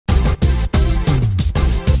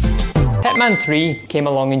Hitman 3 came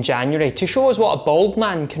along in January to show us what a bald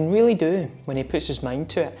man can really do when he puts his mind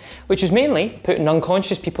to it, which is mainly putting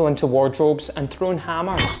unconscious people into wardrobes and throwing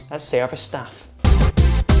hammers at service staff.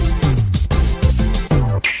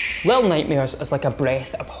 Little Nightmares is like a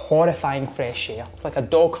breath of horrifying fresh air. It's like a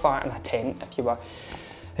dog fart in a tent if you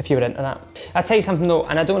were into that. I'll tell you something though,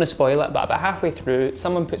 and I don't want to spoil it, but about halfway through,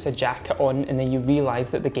 someone puts a jacket on and then you realise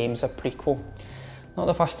that the game's a prequel. Not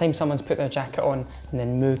the first time someone's put their jacket on and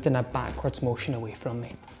then moved in a backwards motion away from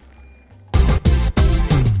me.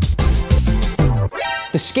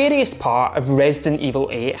 The scariest part of Resident Evil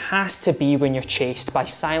 8 has to be when you're chased by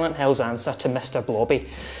Silent Hill's answer to Mr. Blobby.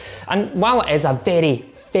 And while it is a very,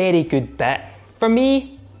 very good bit, for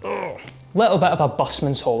me, little bit of a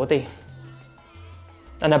busman's holiday.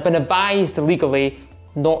 And I've been advised legally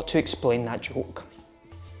not to explain that joke.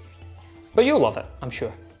 But you'll love it, I'm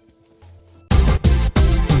sure.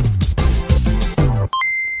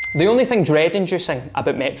 The only thing dread-inducing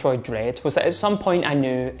about Metroid Dread was that at some point I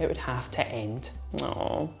knew it would have to end.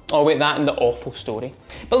 Oh wait, that and the awful story.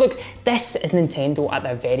 But look, this is Nintendo at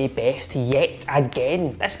their very best yet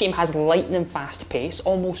again. This game has lightning fast pace,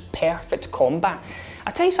 almost perfect combat.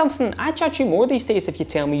 I tell you something, I judge you more these days if you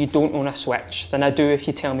tell me you don't own a Switch than I do if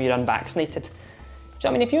you tell me you're unvaccinated. Do you know what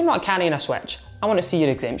I mean? If you're not carrying a Switch, I want to see your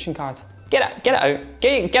exemption card. Get it out,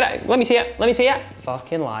 get it, let me see it.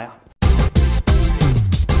 Fucking liar.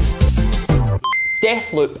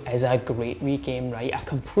 Deathloop is a great wee game, right? A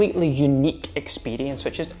completely unique experience,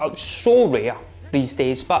 which is so rare these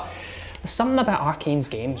days. But there's something about Arkane's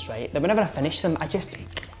games, right, that whenever I finish them, I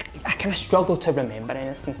kind of struggle to remember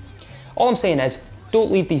anything. All I'm saying is,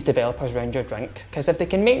 don't leave these developers round your drink, because if they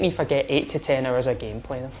can make me forget 8 to 10 hours of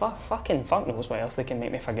gameplay, then fuck knows what else they can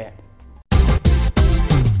make me forget.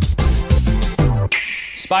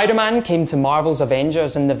 Spider-Man came to Marvel's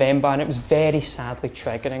Avengers in November and it was very sadly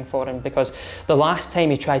triggering for him because the last time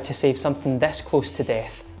he tried to save something this close to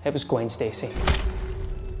death, it was Gwen Stacy.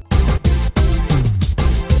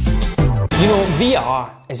 You know, VR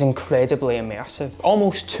is incredibly immersive,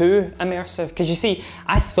 almost too immersive, because you see,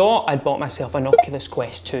 I thought I'd bought myself an Oculus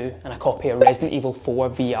Quest 2 and a copy of Resident Evil 4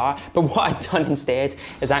 VR, but what I'd done instead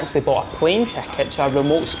is actually bought a plane ticket to a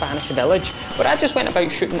remote Spanish village where I just went about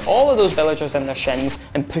shooting all of those villagers in their shins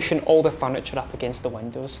and pushing all their furniture up against the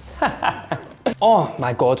windows. Oh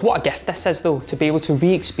my god, what a gift this is though, to be able to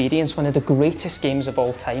re-experience one of the greatest games of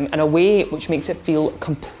all time in a way which makes it feel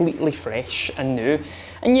completely fresh and new.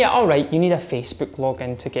 And yeah, alright, you need a Facebook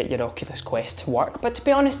login to get your Oculus Quest to work, but to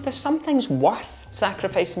be honest, there's some things worth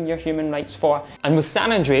sacrificing your human rights for. And with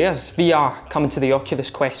San Andreas VR coming to the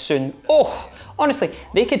Oculus Quest soon, honestly,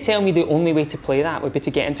 they could tell me the only way to play that would be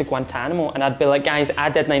to get into Guantanamo, and I'd be like, guys, I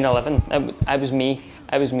did 9/11. It was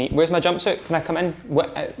me. Where's my jumpsuit? Can I come in?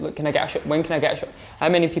 Look, can I get a shot? When can I get a shot? How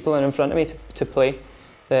many people are in front of me to play?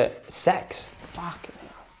 6? Fuck.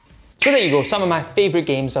 So there you go, some of my favourite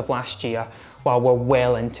games of last year while we're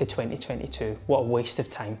well into 2022. What a waste of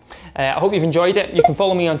time. I hope you've enjoyed it. You can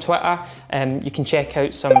follow me on Twitter. You can check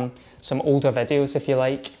out some older videos if you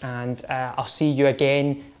like, and I'll see you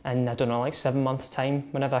again in, I don't know, like 7 months time,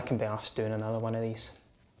 whenever I can be asked doing another one of these.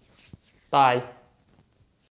 Bye.